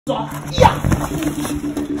Yeah.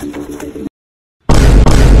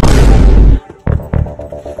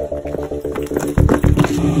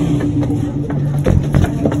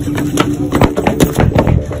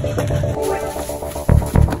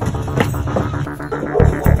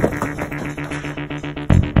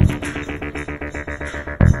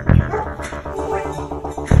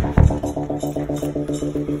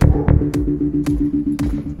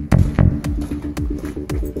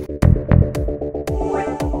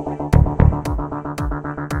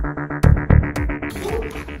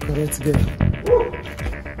 Correct there.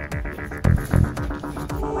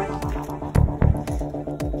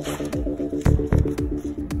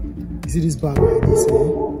 You see this bag like this,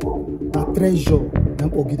 eh? A treasure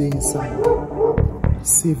and ogide inside.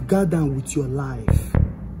 Safeguard them with your life.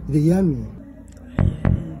 They hear me?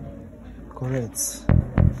 Correct.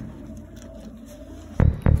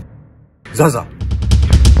 ZAZA,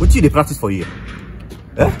 what do they practice for here?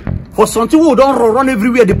 Eh? For something who don't run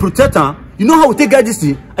everywhere, they protect her. You know how we take get this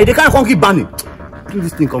thing? And they can't keep banning. Bring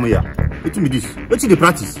this thing come here. What do this? What do they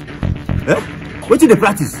practice? Eh? What do they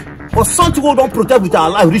practice? For something who don't protect with our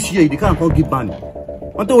life reach here, they can't keep banning.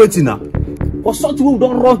 Want to wait now? For something who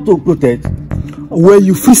don't run to protect. Where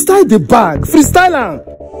you freestyle the bag, freestyle am.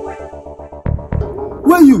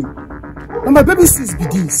 Where you? Now my baby sis be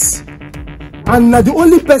this. And now the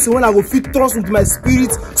only person when I will fit trust with my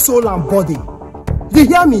spirit, soul and body. They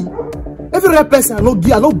hear me? Every rare person I no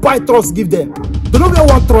buy trust give them. They don't wear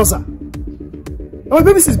one trouser. And my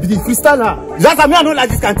baby sis be this, freestyle her. ZAZA, me I don't like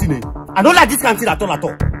this canteen. I don't like this canteen at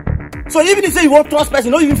all. So even if you say you won't trust person,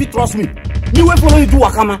 you don't even fit trust me. Me wait for you do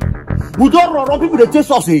wakama. We don't run people they chase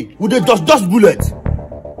us, eh? We they just bullet.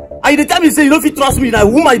 And the time you say you don't fit trust me, now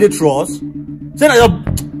whom I they trust? Say I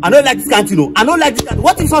don't like this canteen. I don't like this canteen.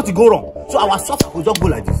 What if something go wrong? So our suffer will just go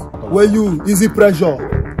like this. Where you easy pressure,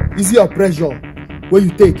 easy your pressure. Where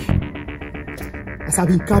you take? As I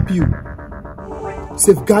been cap you,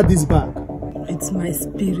 safeguard this bag. It's my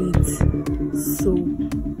spirit, soul,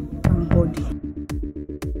 and body.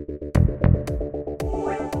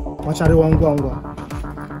 Machari wangwa.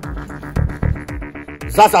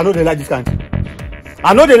 ZAZA, I know they like this country.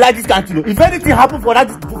 I know they like this country. If anything happen for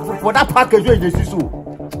that package where they see so,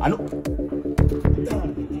 I know.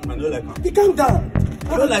 I don't like her. He calm down.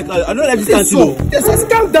 I don't like this country. Yes,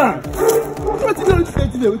 calm down.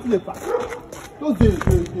 You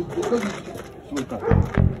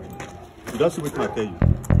don't see what I tell you.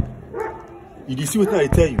 You did see what I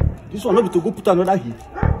tell you. This one not be to go put another hit.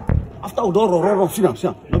 After we don't run, see,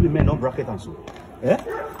 not be men, not bracket and so. Eh?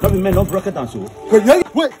 Not be men, not bracket and so.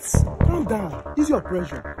 Wait, calm down. Ease your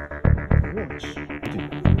pressure.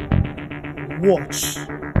 Watch.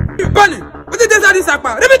 Bunny, what did they say this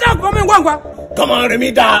about? Let me talk for me, one. Come on, let me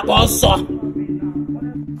that, boss.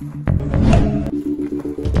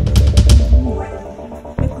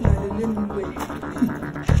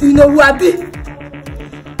 You know who I be?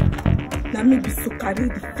 Now me be so carry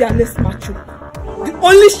the fearless macho. The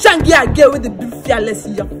only shangy I get with the be fearless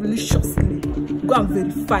in your deliciously. Go and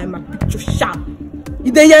verify my picture sharp.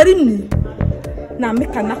 You dey hearing me? Now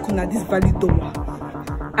make a knock on this valley door.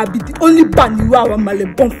 I be the only band you are my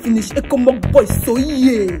bon finish. Ekomok boy so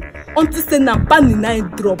yeah. Until say na band na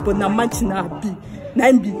drop but na manchi na be.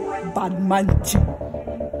 Na be bad manchi.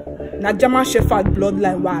 Na German Shepherd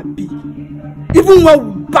bloodline wa be. Even when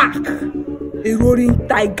we back, a roaring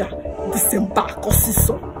tiger disembark or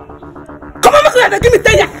so. Come on, make give me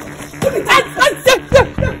tell ya. Give me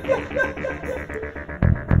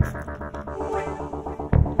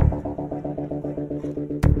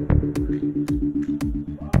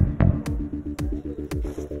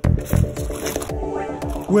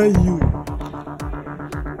Where you?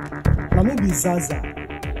 Now maybe ZAZA,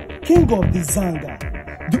 king of the Zanga,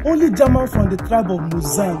 the only German from the tribe of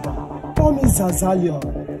Muzanga. Call me Zazalion,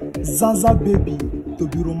 ZAZA baby, to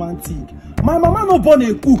be romantic. My mama no born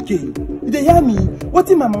a cookie. They hear me? What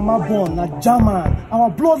if my mama born a German? Our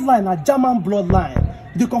bloodline, a German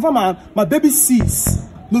bloodline. They confirm my baby sis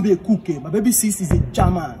no be a cookie. My baby sis is a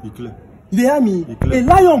German. They hear me? A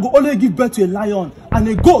lion go only give birth to a lion, and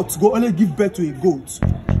a goat go only give birth to a goat.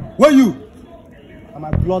 Where you? And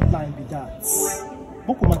my bloodline be that.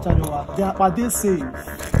 They are safe.